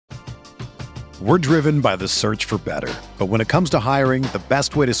We're driven by the search for better. But when it comes to hiring, the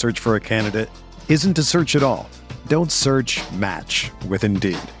best way to search for a candidate isn't to search at all. Don't search, match with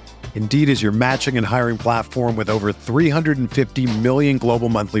Indeed. Indeed is your matching and hiring platform with over 350 million global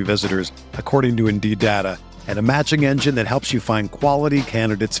monthly visitors, according to Indeed data, and a matching engine that helps you find quality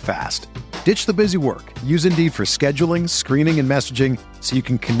candidates fast. Ditch the busy work. Use Indeed for scheduling, screening, and messaging so you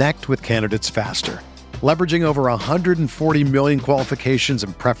can connect with candidates faster. Leveraging over 140 million qualifications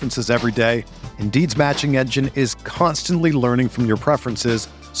and preferences every day, Indeed's matching engine is constantly learning from your preferences,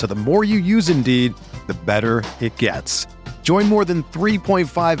 so the more you use Indeed, the better it gets. Join more than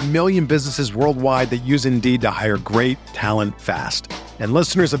 3.5 million businesses worldwide that use Indeed to hire great talent fast. And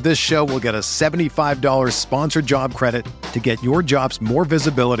listeners of this show will get a $75 sponsored job credit to get your jobs more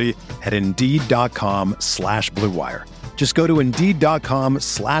visibility at Indeed.com/Blue Wire. Just go to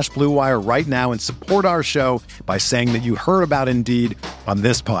Indeed.com/Blue Wire right now and support our show by saying that you heard about Indeed on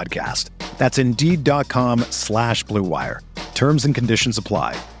this podcast. That's Indeed.com/Blue Wire. Terms and conditions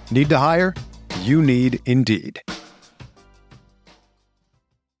apply. Need to hire? You need Indeed.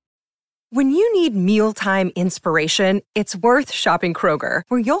 When you need mealtime inspiration, it's worth shopping Kroger,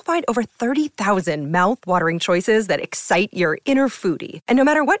 where you'll find over 30,000 mouth-watering choices that excite your inner foodie. And no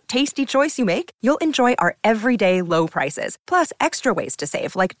matter what tasty choice you make, you'll enjoy our everyday low prices, plus extra ways to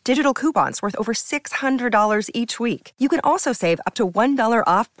save, like digital coupons worth over $600 each week. You can also save up to $1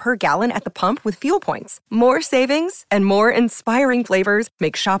 off per gallon at the pump with fuel points. More savings and more inspiring flavors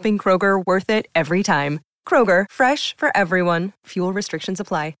make shopping Kroger worth it every time. Kroger, fresh for everyone. Fuel restrictions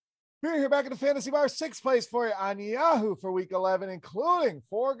apply. We're here back in the Fantasy Bar, 6 plays for you on Yahoo for Week 11, including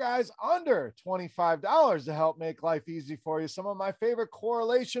 4 guys under $25 to help make life easy for you. Some of my favorite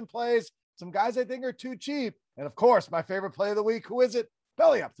correlation plays, some guys I think are too cheap, and of course, my favorite play of the week. Who is it?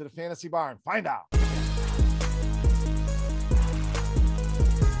 Belly up to the Fantasy Bar and find out.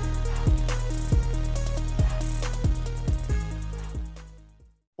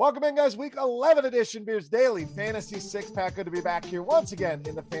 Welcome in, guys. Week 11 edition, Beers Daily Fantasy 6-pack. Good to be back here once again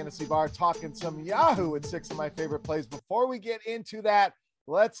in the Fantasy Bar talking some Yahoo with 6 of my favorite plays. Before we get into that,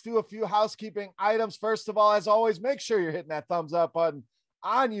 let's do a few housekeeping items. First of all, as always, make sure you're hitting that thumbs up button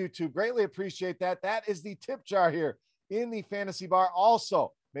on YouTube. Greatly appreciate that. That is the tip jar here in the Fantasy Bar.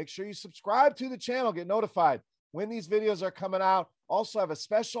 Also, make sure you subscribe to the channel, get notified when these videos are coming out. Also, I have a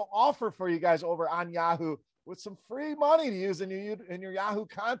special offer for you guys over on Yahoo with some free money to use in your Yahoo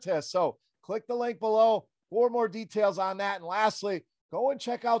contest. So click the link below for more details on that. And lastly, go and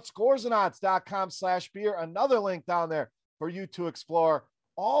check out scoresandodds.com/beer, another link down there for you to explore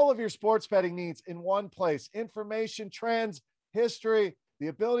all of your sports betting needs in one place. Information, trends, history, the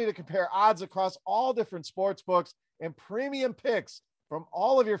ability to compare odds across all different sports books, and premium picks from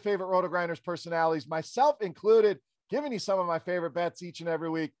all of your favorite Roto-Grinders personalities, myself included, giving you some of my favorite bets each and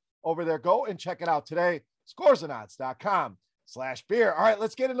every week over there. Go and check it out today. scoresandodds.com/beer. All right,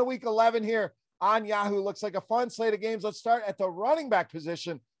 let's get into week 11 here on Yahoo. Looks like a fun slate of games. Let's start at the running back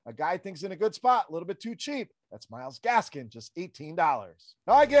position. A guy thinks in a good spot, a little bit too cheap. That's Myles Gaskin, just $18.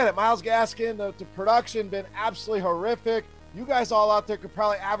 Now I get it. Myles Gaskin, the production been absolutely horrific. You guys all out there could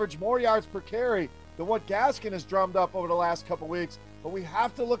probably average more yards per carry than what Gaskin has drummed up over the last couple weeks. But we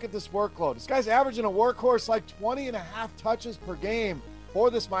have to look at this workload. This guy's averaging a workhorse like 20.5 touches per game for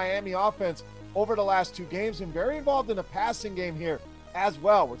this Miami offense over the last 2 games, and very involved in the passing game here as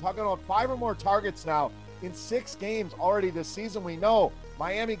well. We're talking about 5 or more targets now in 6 games already this season. We know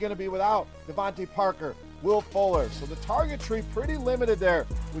Miami going to be without Devontae Parker, Will Fuller. So the target tree pretty limited there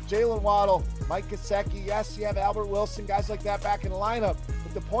with Jalen Waddle, Mike Gesicki. Yes, you have Albert Wilson, guys like that back in the lineup.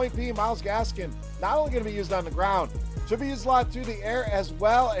 But the point being, Myles Gaskin not only going to be used on the ground, should be used a lot through the air as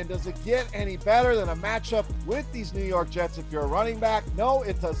well. And does it get any better than a matchup with these New York Jets if you're a running back? No,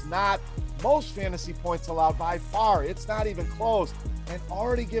 it does not. Most fantasy points allowed by far. It's not even close. And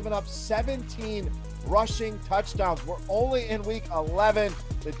already given up 17 rushing touchdowns. We're only in week 11.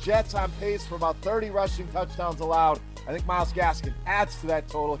 The Jets on pace for about 30 rushing touchdowns allowed. I think Myles Gaskin adds to that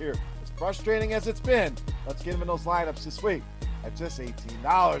total here. As frustrating as it's been, let's get him in those lineups this week at just $18.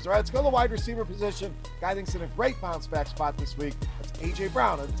 All right, let's go to the wide receiver position. Guy thinks in a great bounce back spot this week. That's A.J.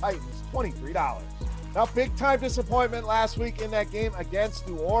 Brown of the Titans, $23. Now, big-time disappointment last week in that game against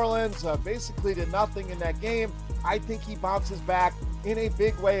New Orleans. Basically did nothing in that game. I think he bounces back in a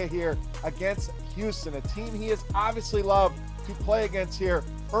big way here against Houston, a team he has obviously loved to play against here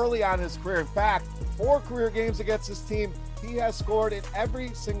early on in his career. In fact, 4 career games against this team, he has scored in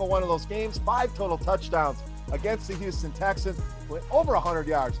every single one of those games, 5 total touchdowns against the Houston Texans, with over 100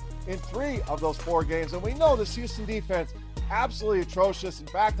 yards in 3 of those 4 games. And we know this Houston defense absolutely atrocious. In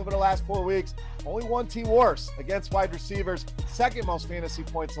fact, over the last 4 weeks, only one team worse against wide receivers, second most fantasy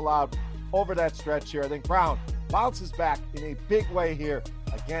points allowed over that stretch here. I think Brown bounces back in a big way here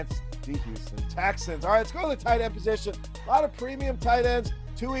against the Houston Texans. All right, let's go to the tight end position. A lot of premium tight ends.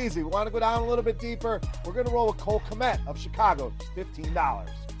 Too easy. We want to go down a little bit deeper. We're going to roll with Cole Kmet of Chicago, $15.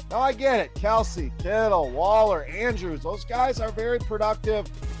 Now, I get it. Kelsey, Kittle, Waller, Andrews, those guys are very productive,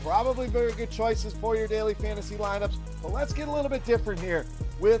 probably very good choices for your daily fantasy lineups. But let's get a little bit different here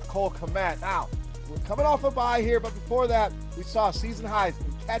with Cole Kmet. Now, we're coming off a bye here, but before that, we saw season highs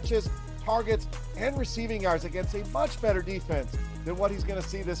in catches, targets, and receiving yards against a much better defense than what he's going to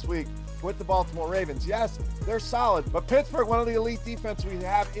see this week with the Baltimore Ravens. Yes, they're solid, but Pittsburgh, one of the elite defense we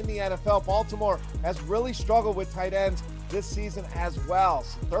have in the NFL. Baltimore has really struggled with tight ends this season as well.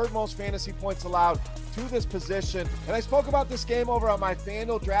 So third most fantasy points allowed to this position. And I spoke about this game over on my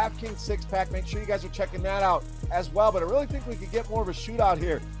FanDuel DraftKings 6-pack. Make sure you guys are checking that out as well. But I really think we could get more of a shootout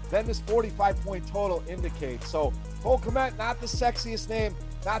here than this 45-point total indicates. So Cole Kmet, not the sexiest name,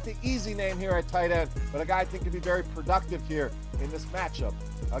 not the easy name here at tight end, but a guy I think could be very productive here in this matchup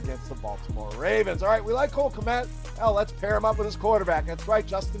against the Baltimore Ravens. All right, we like Cole Kmet. Hell, let's pair him up with his quarterback. That's right,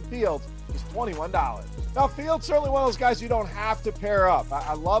 Justin Fields, just $21. Now, Fields certainly one of those guys you don't have to pair up.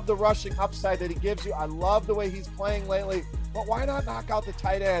 I love the rushing upside that he gives you. I love the way he's playing lately, but why not knock out the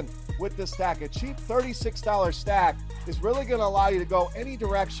tight end with this stack? A cheap $36 stack is really going to allow you to go any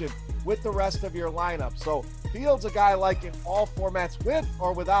direction with the rest of your lineup. So Fields, a guy I like in all formats with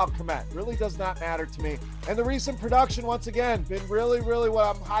or without Kmet. Really does not matter to me. And the recent production, once again, been really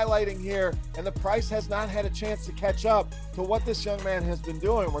what I'm highlighting here. And the price has not had a chance to catch up to what this young man has been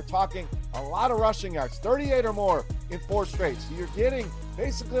doing. We're talking a lot of rushing yards, 38 or more in 4 straight. So you're getting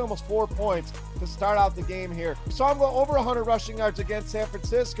basically almost 4 points to start out the game here. We saw him go over 100 rushing yards against San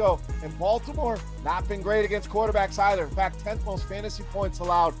Francisco, and Baltimore not been great against quarterbacks either. In fact, 10th most fantasy points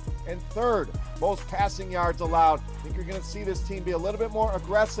allowed and 3rd most passing yards allowed. I think you're going to see this team be a little bit more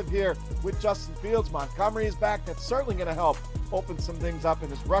aggressive here with Justin Fields. Montgomery is back. That's certainly going to help open some things up, and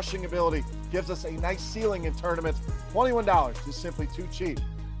his rushing ability gives us a nice ceiling in tournaments. $21 is simply too cheap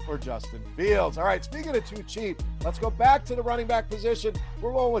for Justin Fields. All right, speaking of too cheap, let's go back to the running back position.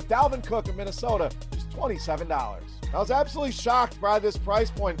 We're rolling with Dalvin Cook of Minnesota, just $27. I was absolutely shocked by this price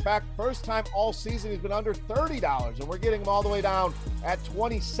point. In fact, first time all season he's been under $30, and we're getting him all the way down at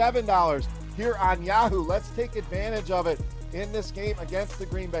 $27 here on Yahoo. Let's take advantage of it in this game against the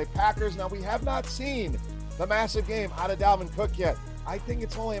Green Bay Packers. Now, we have not seen the massive game out of Dalvin Cook yet. I think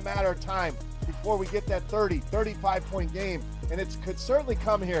it's only a matter of time before we get that 35-point game, and it could certainly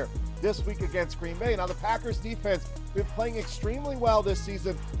come here this week against Green Bay. Now, the Packers defense been playing extremely well this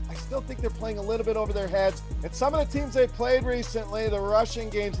season. I still think they're playing a little bit over their heads. And some of the teams they've played recently, the rushing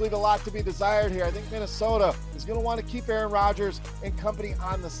games leave a lot to be desired here. I think Minnesota is going to want to keep Aaron Rodgers and company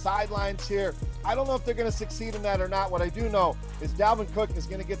on the sidelines here. I don't know if they're going to succeed in that or not. What I do know is Dalvin Cook is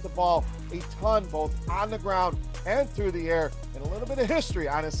going to get the ball a ton, both on the ground and through the air, and a little bit of history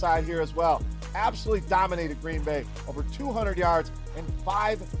on his side here as well. Absolutely dominated Green Bay, over 200 yards and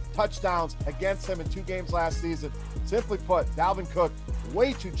 5 touchdowns against them in 2 games last season. Simply put, Dalvin Cook,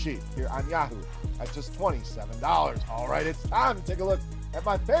 way too cheap here on Yahoo at just $27. All right, it's time to take a look at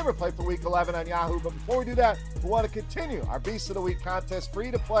my favorite play for Week 11 on Yahoo. But before we do that, we want to continue our Beast of the Week contest,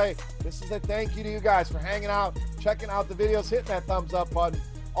 free to play. This is a thank you to you guys for hanging out, checking out the videos, hitting that thumbs up button.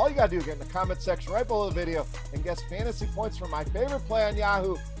 All you got to do is get in the comment section right below the video and guess fantasy points for my favorite play on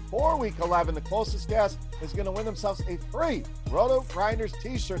Yahoo for Week 11. The closest guess is going to win themselves a free Roto Grinders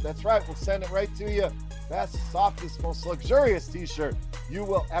t-shirt. That's right. We'll send it right to you. Best, softest, most luxurious t-shirt you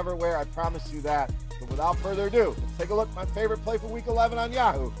will ever wear. I promise you that. But without further ado, let's take a look at my favorite play for Week 11 on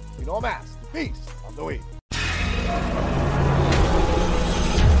Yahoo. You know I'm asked, the Beast of the Week.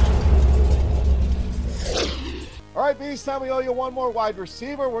 All right, Beast time. We owe you one more wide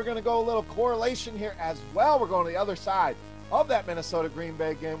receiver. We're going to go a little correlation here as well. We're going to the other side of that Minnesota Green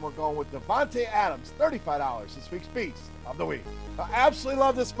Bay game. We're going with Davante Adams, $35, this week's Beast of the Week. I absolutely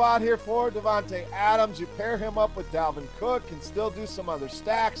love this spot here for Davante Adams. You pair him up with Dalvin Cook, can still do some other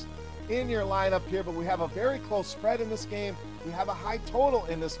stacks in your lineup here, but we have a very close spread in this game. We have a high total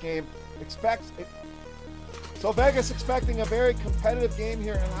in this game. So Vegas expecting a very competitive game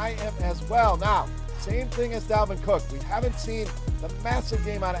here, and I am as well. Now, same thing as Dalvin Cook. We haven't seen the massive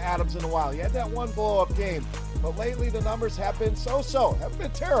game out of Adams in a while. He had that one blow-up game, but lately the numbers have been so-so. Haven't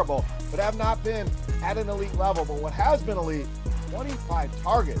been terrible, but have not been at an elite level. But what has been elite, 25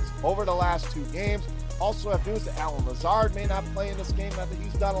 targets over the last 2 games, Also have news that Alan Lazard may not play in this game. Not that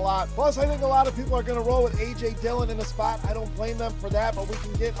he's done a lot. Plus, I think a lot of people are going to roll with A.J. Dillon in a spot. I don't blame them for that, but we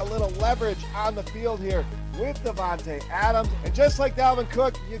can get a little leverage on the field here with Davante Adams. And just like Dalvin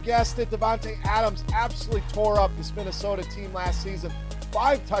Cook, you guessed it, Davante Adams absolutely tore up this Minnesota team last season.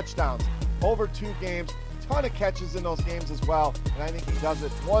 5 touchdowns over 2 games. Ton of catches in those games as well, and I think he does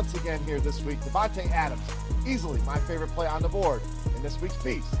it once again here this week. Davante Adams, easily my favorite play on the board in this week's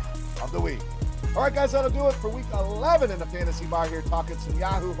Beast of the Week. All right, guys, that'll do it for week 11 in the Fantasy Bar here, talking some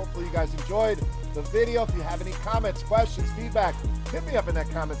Yahoo. Hopefully you guys enjoyed the video. If you have any comments, questions, feedback, hit me up in that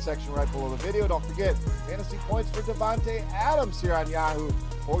comment section right below the video. Don't forget, fantasy points for Davante Adams here on Yahoo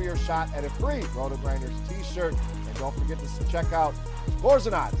for your shot at a free Roto Grinders t-shirt. And don't forget to check out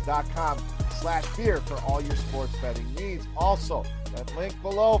scoresandodds.com/beer for all your sports betting needs. Also, that link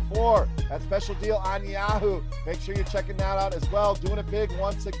below for that special deal on Yahoo. Make sure you're checking that out as well. Doing it big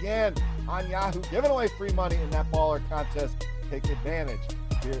once again on Yahoo, giving away free money in that baller contest. Take advantage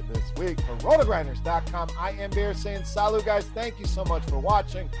here this week. For rotogrinders.com, I am Beer saying salut, guys. Thank you so much for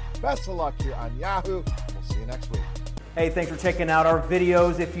watching. Best of luck here on Yahoo. We'll see you next week. Hey, thanks for checking out our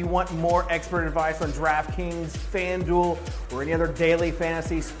videos. If you want more expert advice on DraftKings, FanDuel, or any other daily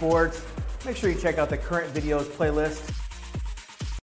fantasy sports, make sure you check out the current videos playlist